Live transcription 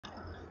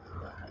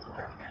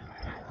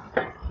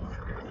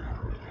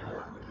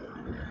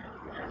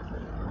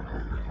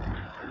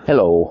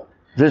Hello,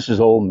 this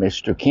is old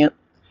Mr. Kent,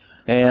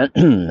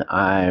 and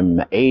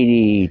I'm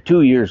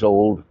 82 years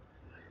old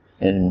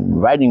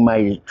and riding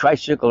my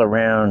tricycle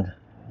around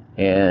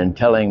and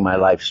telling my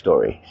life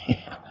story,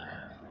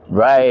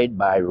 ride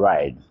by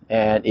ride.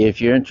 And if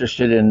you're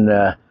interested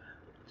in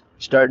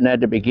starting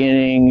at the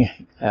beginning,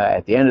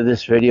 at the end of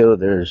this video,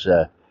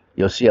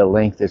 you'll see a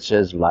link that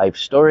says life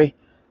story,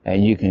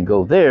 and you can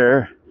go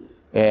there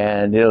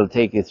and it'll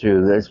take you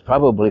through. There's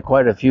probably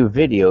quite a few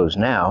videos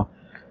now,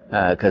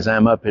 because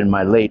I'm up in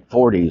my late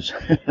 40s.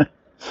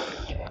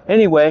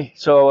 Anyway,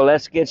 so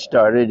let's get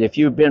started. If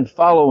you've been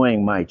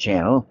following my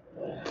channel,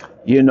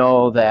 you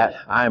know that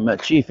I'm a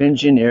chief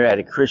engineer at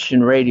a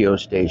Christian radio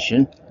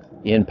station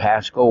in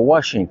Pasco,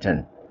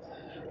 Washington.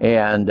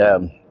 And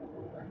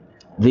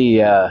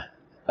the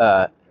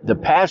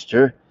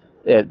pastor,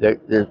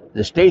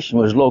 the station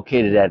was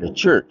located at a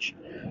church,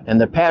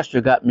 and the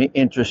pastor got me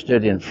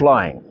interested in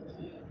flying,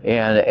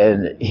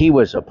 and he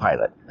was a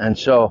pilot, and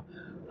so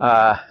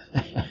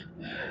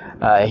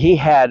he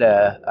had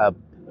a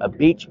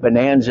Beach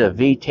Bonanza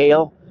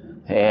V-tail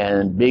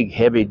and big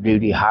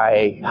heavy-duty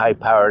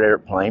high-powered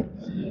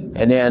airplane.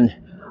 And then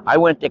I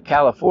went to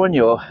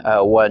California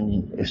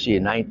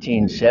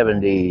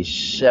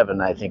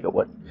 1977, I think it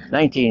was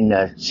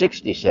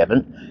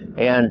 1967,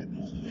 and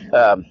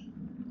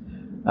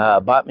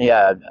bought me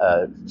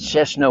a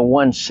Cessna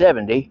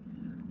 170,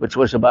 which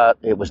was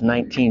it was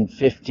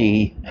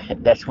 1950.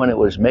 That's when it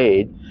was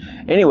made.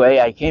 Anyway,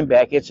 I came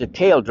back. It's a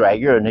tail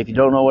dragger, and if you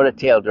don't know what a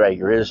tail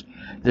dragger is,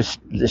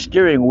 the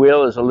steering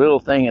wheel is a little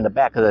thing in the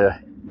back of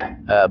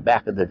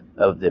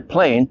the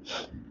plane,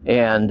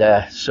 and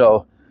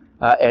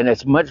and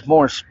it's much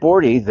more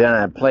sporty than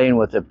a plane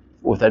with a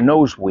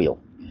nose wheel.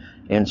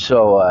 And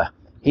so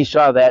he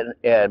saw that,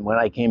 and when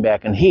I came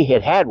back, and he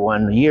had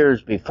one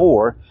years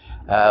before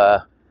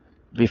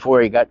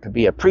he got to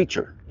be a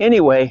preacher.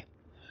 Anyway.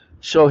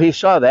 So he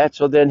saw that,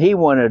 so then he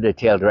wanted a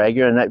tail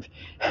dragger, and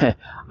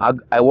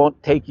I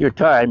won't take your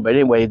time, but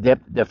anyway,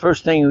 the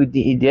first thing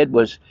he did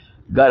was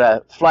got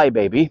a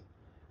flybaby,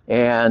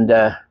 and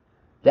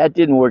that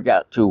didn't work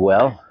out too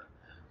well.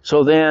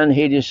 So then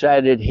he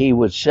decided he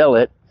would sell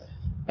it,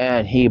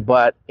 and he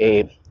bought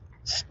a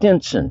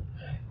Stinson,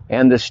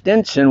 and the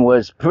Stinson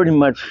was pretty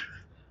much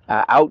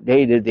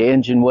outdated. The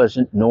engine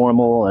wasn't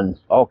normal and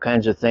all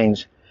kinds of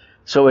things,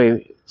 so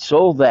he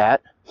sold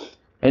that.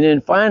 And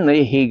then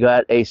finally, he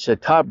got a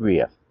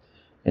Citabria.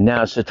 And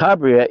now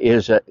Citabria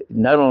is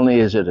not only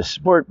is it a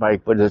sport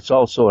bike, but it's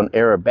also an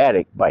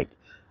aerobatic bike.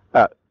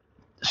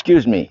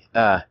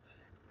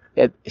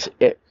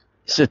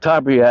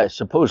 Citabria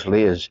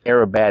supposedly is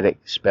aerobatic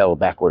spelled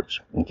backwards.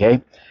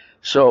 Okay,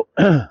 so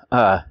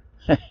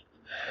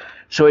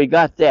so he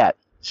got that.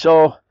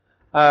 So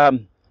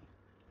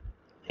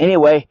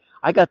anyway,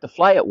 I got to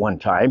fly it one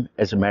time,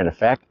 as a matter of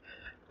fact.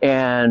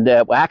 And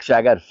well, actually,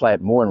 I got to fly it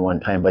more than one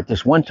time. But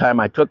this one time,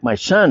 I took my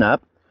son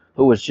up,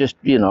 who was just,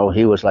 he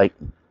was like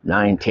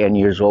 9, 10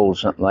 years old,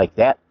 something like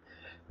that.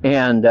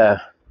 And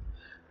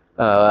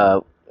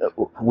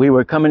we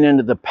were coming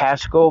into the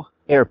Pasco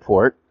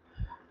airport.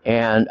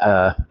 And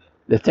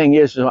the thing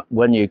is,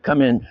 when you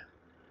come in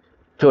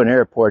to an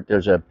airport,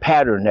 there's a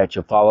pattern that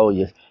you follow.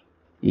 You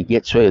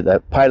get so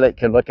the pilot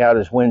can look out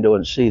his window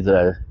and see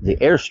the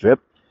airstrip,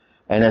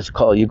 and that's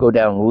called. You go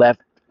down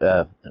left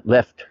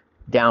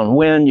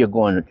downwind, you're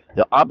going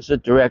the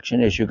opposite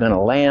direction as you're going to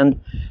land,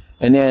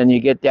 and then you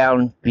get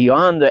down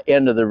beyond the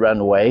end of the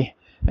runway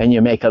and you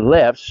make a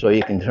left so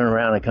you can turn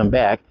around and come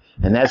back,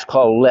 and that's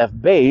called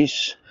left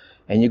base,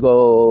 and you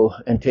go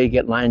until you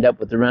get lined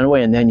up with the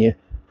runway, and then you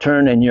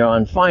turn and you're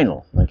on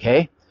final.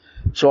 Okay,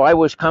 so I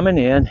was coming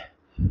in,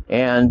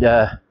 and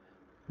the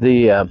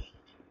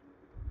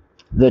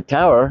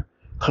tower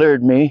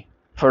cleared me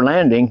for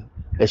landing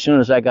as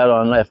soon as I got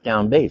on left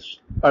down base,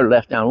 or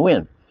left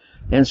downwind.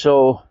 And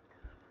so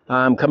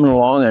I'm coming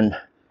along, and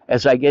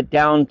as I get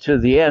down to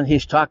the end,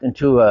 he's talking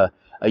to a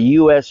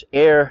U.S.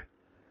 Air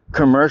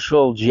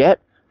commercial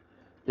jet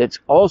that's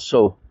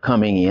also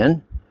coming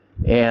in,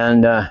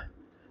 and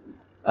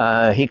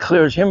he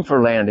clears him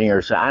for landing,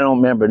 or so. I don't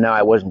remember now.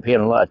 I wasn't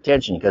paying a lot of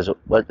attention because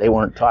they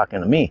weren't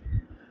talking to me.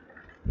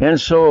 And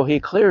so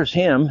he clears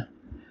him,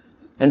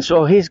 and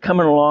so he's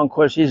coming along. Of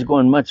course, he's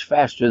going much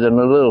faster than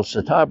the little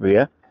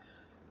Citabria,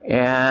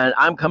 and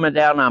I'm coming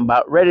down. I'm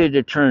about ready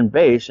to turn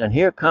base, and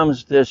here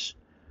comes this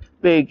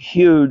big,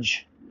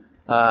 huge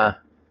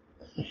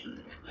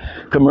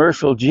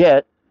commercial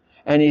jet,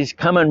 and he's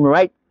coming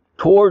right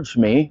towards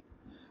me.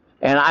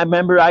 And I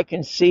remember I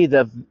can see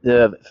the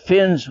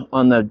fins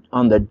on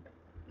the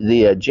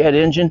jet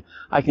engine.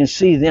 I can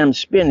see them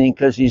spinning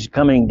because he's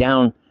coming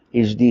down.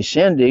 He's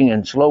descending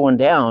and slowing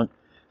down,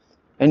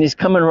 and he's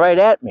coming right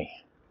at me.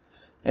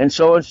 And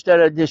so instead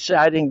of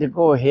deciding to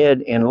go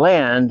ahead and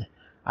land,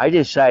 I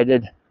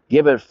decided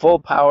give it full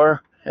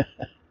power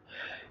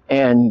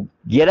and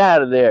get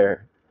out of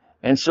there.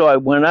 And so I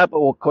went up.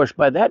 Well, of course,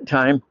 by that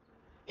time,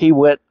 he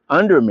went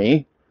under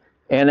me.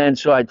 And then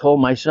so I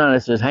told my son, I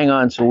says, hang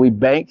on. So we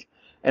banked,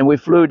 and we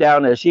flew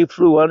down. As he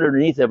flew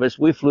underneath of us,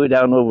 we flew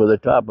down over the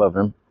top of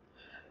him.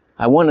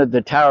 I wanted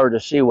the tower to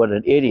see what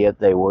an idiot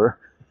they were.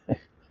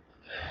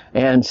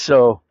 And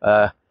so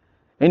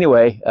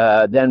anyway,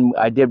 then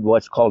I did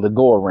what's called a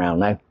go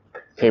around. I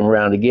came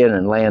around again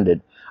and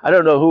landed. I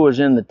don't know who was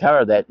in the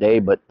tower that day,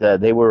 but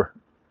they weren't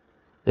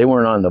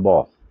on the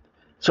ball.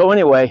 So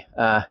anyway,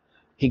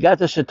 he got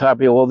the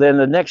Citabria. Well, then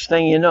the next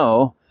thing you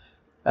know,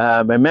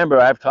 remember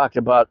I've talked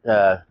about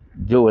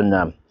doing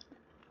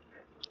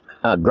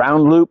a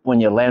ground loop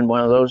when you land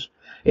one of those.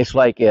 It's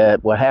like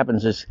what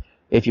happens is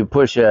if you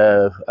push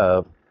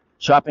a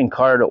shopping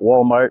cart at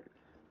Walmart,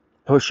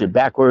 push it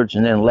backwards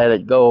and then let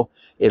it go,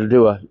 it'll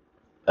do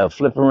a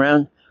flip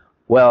around.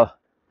 Well,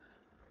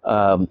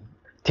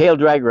 tail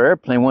dragger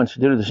airplane wants to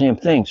do the same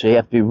thing, so you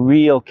have to be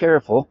real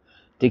careful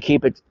to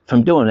keep it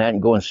from doing that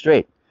and going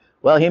straight.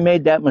 Well, he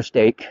made that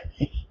mistake.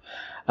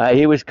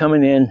 He was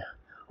coming in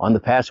on the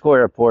Pasco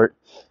Airport,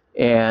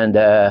 and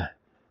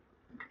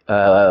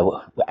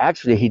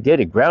actually he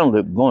did a ground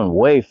loop going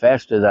way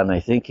faster than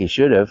I think he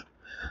should have.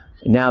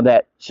 Now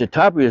that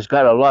Citabria's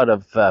got a lot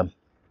of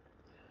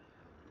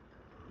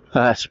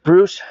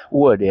spruce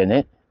wood in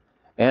it,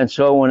 and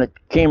so when it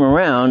came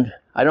around,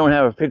 I don't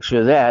have a picture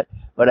of that,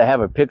 but I have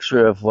a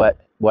picture of what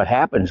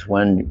happens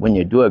when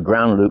you do a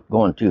ground loop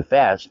going too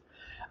fast.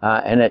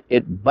 And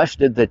it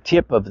busted the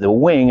tip of the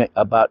wing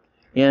about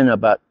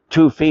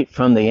 2 feet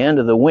from the end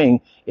of the wing.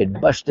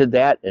 It busted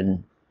that,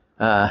 and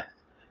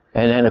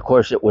then of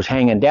course it was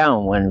hanging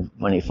down when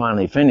he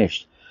finally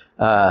finished,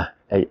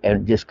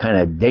 and just kind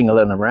of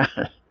dingling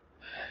around.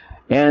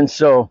 And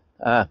so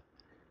then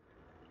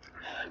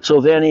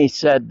he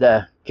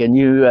said, "Can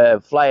you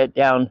fly it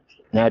down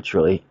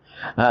naturally?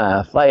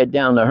 Fly it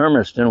down to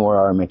Hermiston where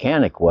our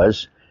mechanic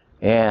was."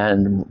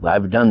 And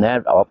I've done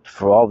that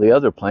for all the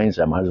other planes.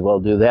 I might as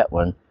well do that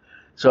one.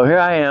 So here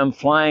I am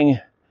flying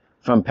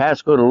from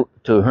Pasco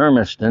to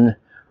Hermiston,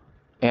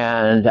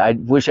 and I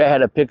wish I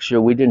had a picture.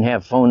 We didn't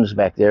have phones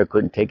back there,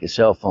 couldn't take a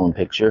cell phone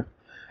picture.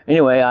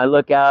 Anyway, I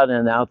look out,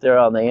 and out there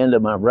on the end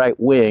of my right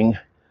wing,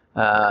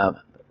 the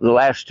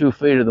last 2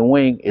 feet of the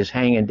wing is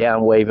hanging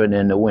down, waving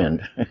in the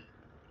wind.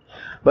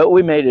 But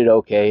we made it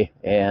okay,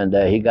 and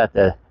he got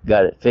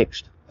it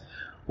fixed.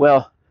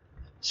 Well,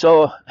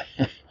 so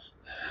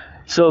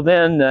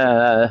then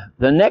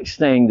the next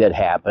thing that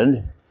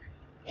happened,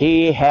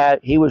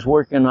 he was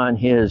working on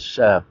his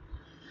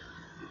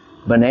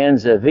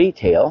Bonanza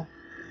V-tail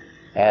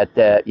at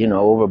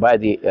over by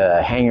the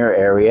hangar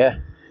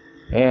area,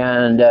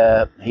 and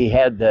he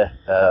had the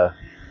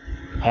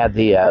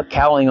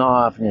cowling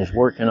off and is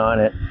working on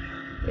it,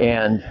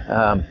 and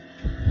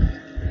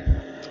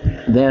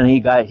then he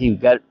got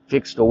it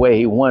fixed the way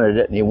he wanted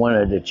it, and he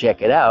wanted to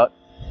check it out.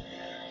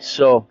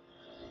 So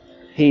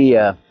he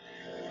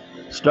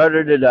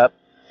started it up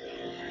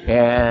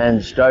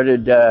and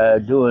started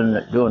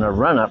doing a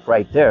run-up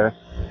right there.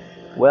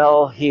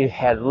 Well, he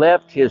had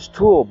left his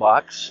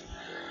toolbox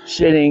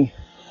sitting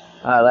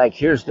like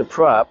here's the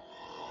prop,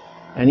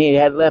 and he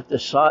had left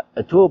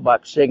a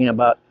toolbox sitting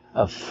about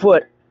a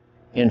foot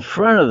in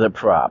front of the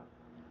prop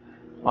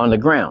on the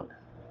ground.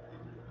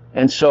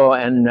 And so,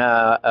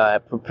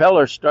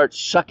 propeller starts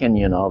sucking,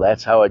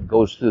 that's how it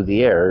goes through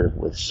the air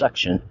with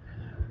suction.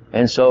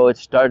 And so it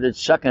started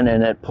sucking,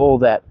 and it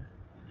pulled that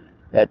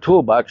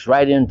toolbox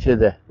right into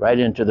the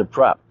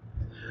prop.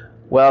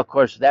 Well, of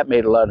course, that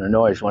made a lot of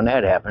noise when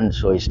that happened,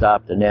 so he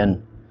stopped, and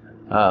then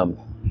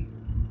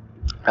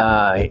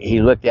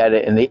he looked at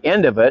it, and the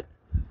end of it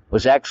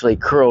was actually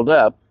curled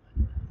up.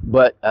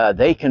 But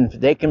they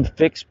can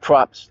fix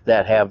props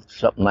that have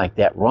something like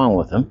that wrong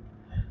with them,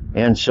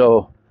 and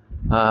so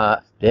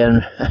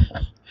then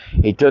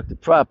he took the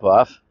prop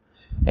off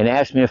and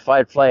asked me if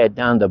I'd fly it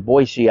down to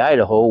Boise,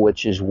 Idaho,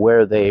 which is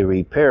where they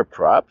repair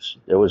props.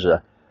 There was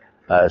a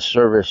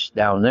service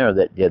down there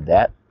that did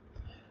that.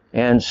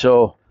 And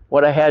so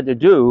what I had to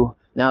do,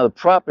 now the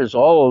prop is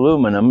all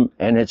aluminum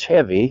and it's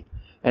heavy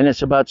and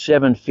it's about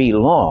 7 feet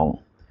long.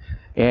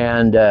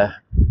 And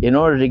in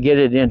order to get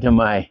it into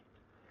my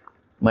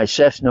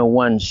Cessna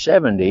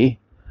 170,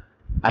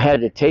 I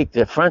had to take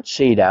the front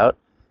seat out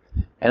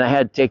and I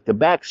had to take the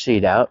back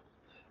seat out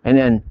and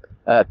then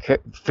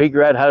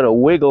figure out how to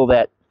wiggle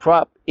that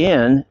prop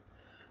in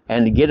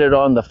and to get it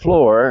on the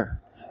floor,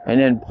 and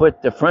then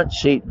put the front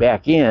seat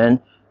back in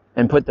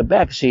and put the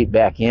back seat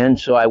back in,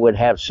 so I would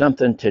have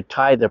something to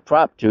tie the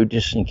prop to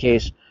just in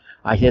case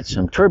I hit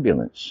some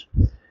turbulence.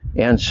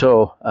 And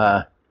so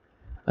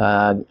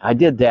I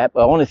did that.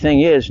 But the only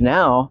thing is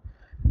now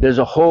there's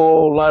a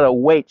whole lot of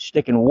weight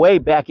sticking way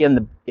back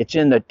it's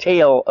in the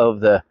tail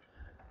of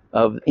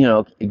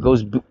it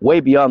goes way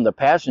beyond the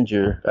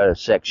passenger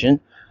section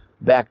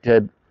back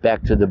to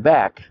the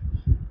back.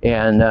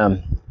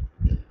 And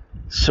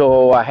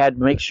so I had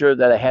to make sure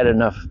that I had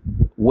enough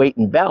weight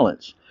and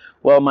balance.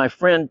 Well, my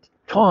friend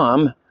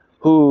Tom,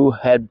 who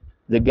had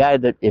the guy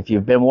that, if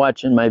you've been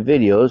watching my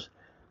videos,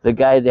 the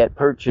guy that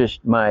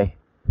purchased my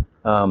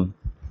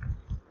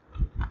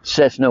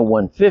Cessna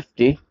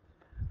 150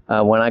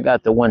 when I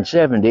got the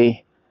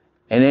 170,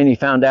 and then he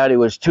found out it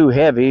was too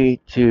heavy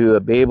to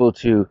be able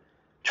to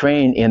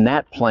train in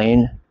that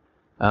plane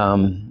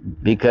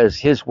because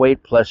his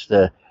weight plus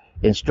the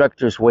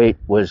instructor's weight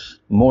was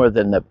more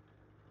than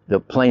the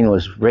plane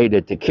was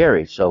rated to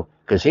carry. So,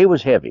 because he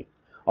was heavy,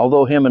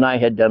 although him and I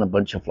had done a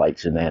bunch of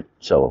flights in that.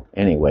 So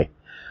anyway,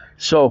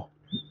 so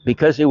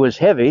because he was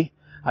heavy,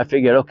 I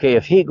figured, okay,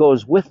 if he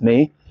goes with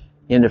me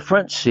in the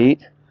front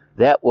seat,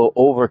 that will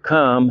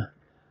overcome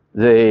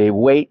the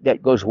weight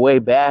that goes way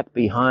back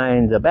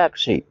behind the back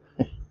seat.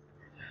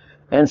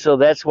 And so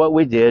that's what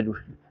we did.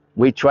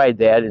 We tried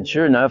that, and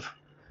sure enough,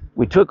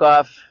 we took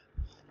off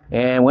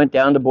and went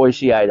down to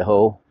Boise,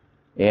 Idaho,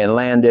 and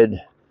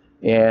landed.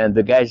 And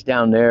the guys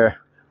down there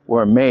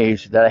were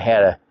amazed that I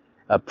had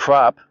a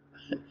prop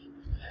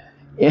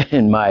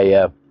in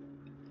my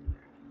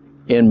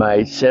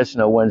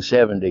Cessna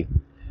 170.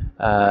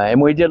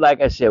 And we did,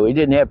 like I said, we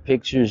didn't have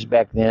pictures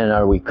back then,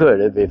 or we could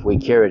have if we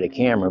carried a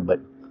camera, but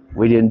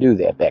we didn't do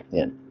that back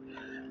then.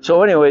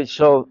 So anyway,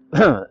 so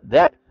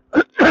that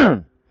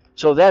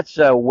so that's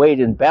a weight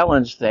and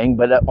balance thing,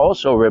 but it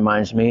also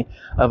reminds me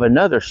of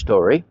another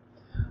story.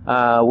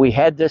 I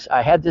had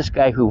this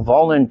guy who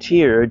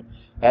volunteered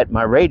at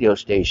my radio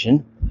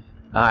station.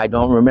 I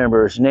don't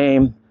remember his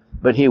name,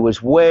 but he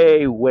was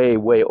way, way,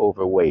 way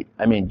overweight.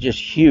 I mean, just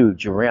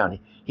huge around.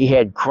 He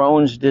had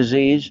Crohn's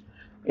disease,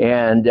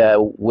 and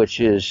which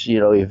is,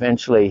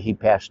 eventually he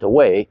passed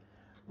away.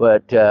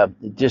 But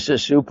just a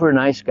super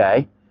nice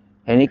guy,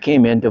 and he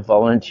came in to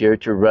volunteer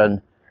to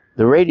run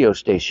the radio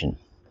station.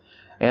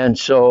 And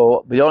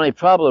so the only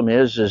problem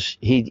is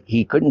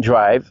he couldn't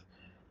drive,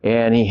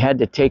 and he had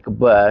to take a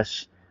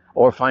bus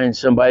or find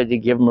somebody to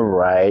give him a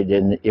ride,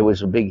 and it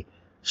was a big.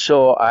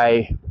 So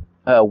I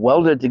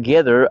welded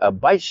together a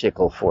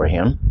bicycle for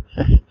him,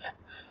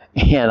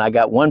 and I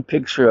got one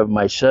picture of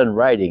my son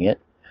riding it,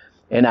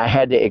 and I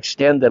had to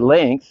extend the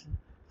length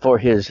for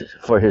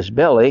his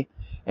belly,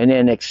 and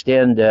then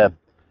extend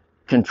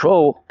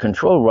control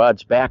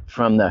rods back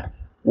from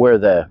where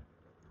the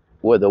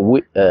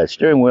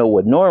steering wheel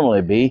would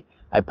normally be.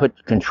 I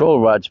put control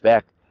rods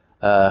back,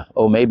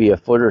 maybe a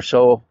foot or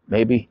so,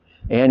 maybe,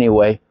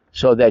 anyway,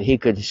 so that he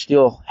could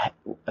still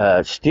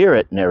steer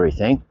it and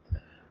everything.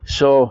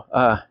 So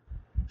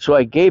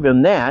I gave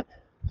him that,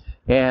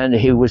 and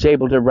he was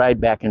able to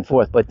ride back and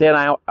forth. But then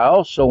I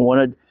also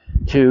wanted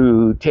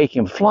to take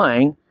him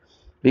flying,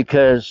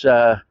 because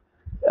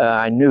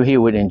I knew he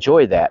would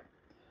enjoy that.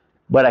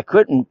 But I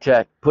couldn't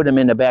put him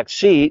in the back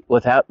seat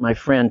without my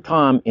friend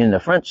Tom in the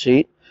front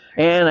seat,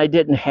 and I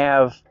didn't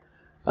have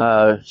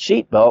a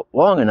seat belt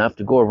long enough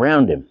to go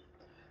around him.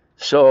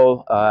 So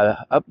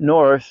up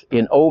north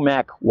in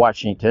Omak,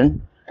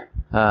 Washington,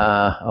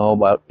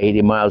 about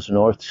 80 miles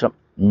north,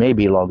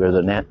 maybe longer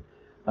than that,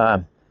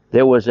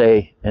 there was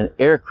an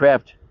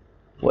aircraft,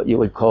 what you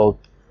would call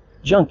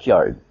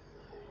junkyard,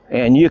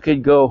 and you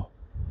could go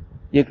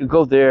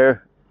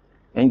there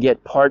and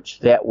get parts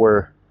that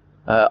were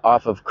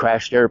off of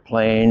crashed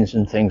airplanes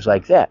and things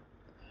like that.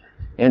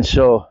 And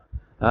so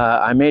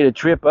I made a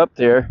trip up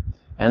there,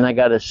 and I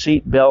got a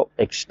seat belt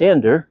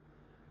extender.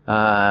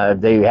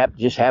 They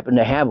just happen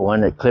to have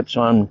one that clips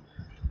on,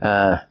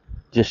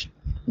 just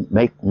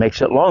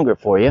makes it longer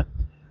for you.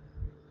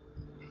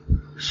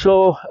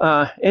 So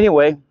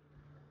anyway,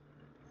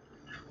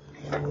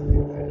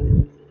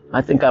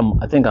 I think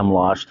I'm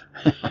lost.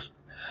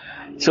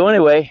 So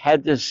anyway,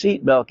 had this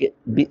seat belt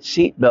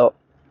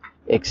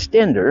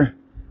extender,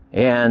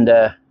 and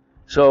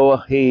so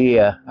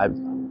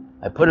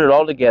I put it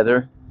all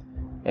together,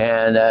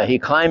 and he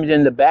climbed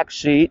in the back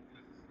seat,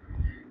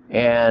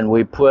 and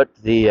we put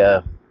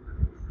the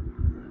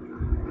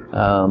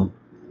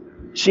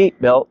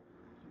seat belt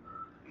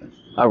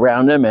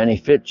around him, and he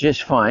fit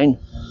just fine.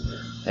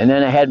 And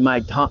then I had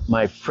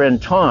my friend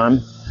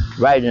Tom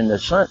ride in the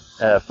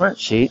front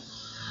seat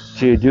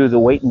to do the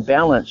weight and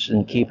balance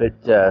and keep it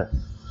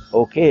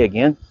okay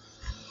again.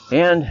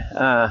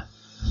 And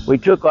we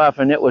took off,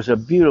 and it was a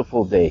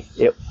beautiful day.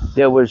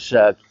 There was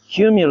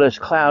cumulus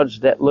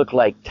clouds that looked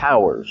like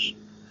towers,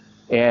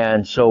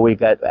 and so we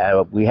had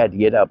to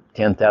get up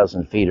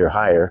 10,000 feet or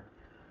higher,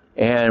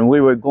 and we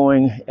were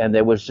going, and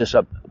there was just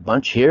a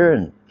bunch here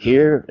and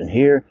here and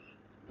here,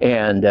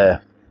 and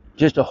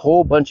just a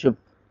whole bunch of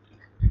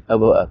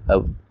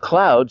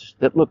clouds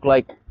that looked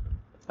like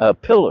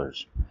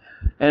pillars.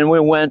 And we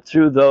went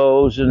through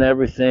those and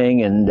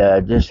everything, and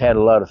just had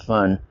a lot of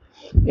fun.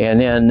 And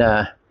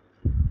then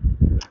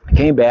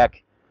came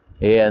back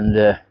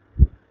and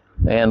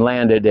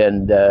landed,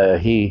 and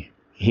he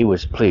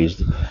was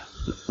pleased.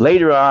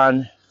 Later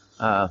on,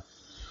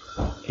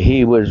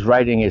 he was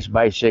riding his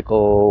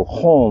bicycle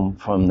home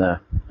from the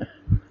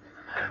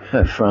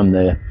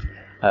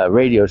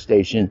radio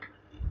station,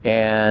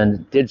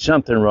 and did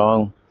something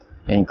wrong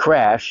and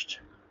crashed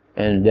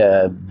and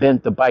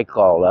bent the bike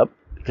all up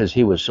because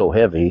he was so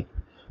heavy,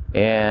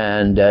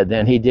 and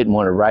then he didn't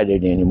want to ride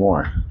it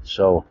anymore.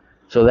 So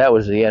that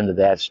was the end of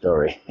that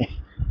story.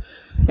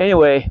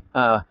 Anyway,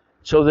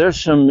 so there's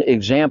some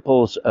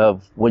examples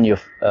of when you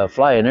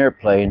fly an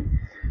airplane,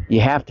 you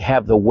have to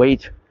have the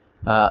weight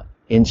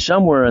in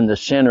somewhere in the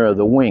center of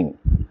the wing,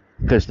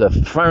 because the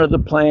front of the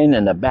plane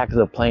and the back of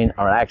the plane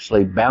are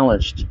actually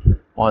balanced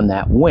on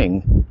that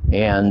wing.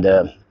 And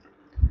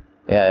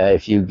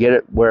if you get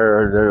it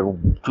where there's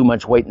too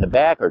much weight in the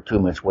back or too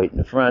much weight in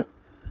the front,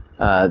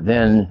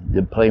 then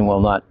the plane will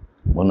not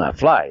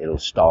fly. It'll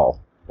stall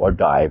or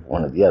dive,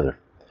 one or the other.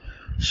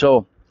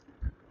 So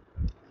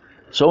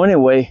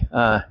anyway,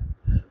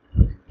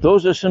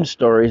 those are some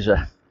stories.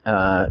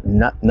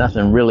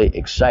 Nothing really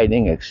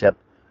exciting except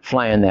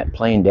flying that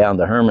plane down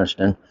to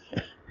Hermiston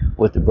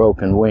with the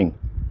broken wing.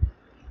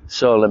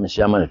 So let me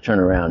see, I'm going to turn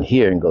around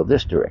here and go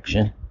this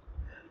direction.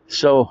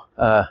 So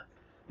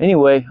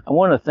anyway, I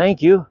want to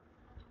thank you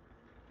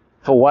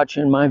for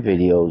watching my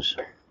videos,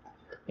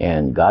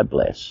 and God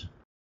bless.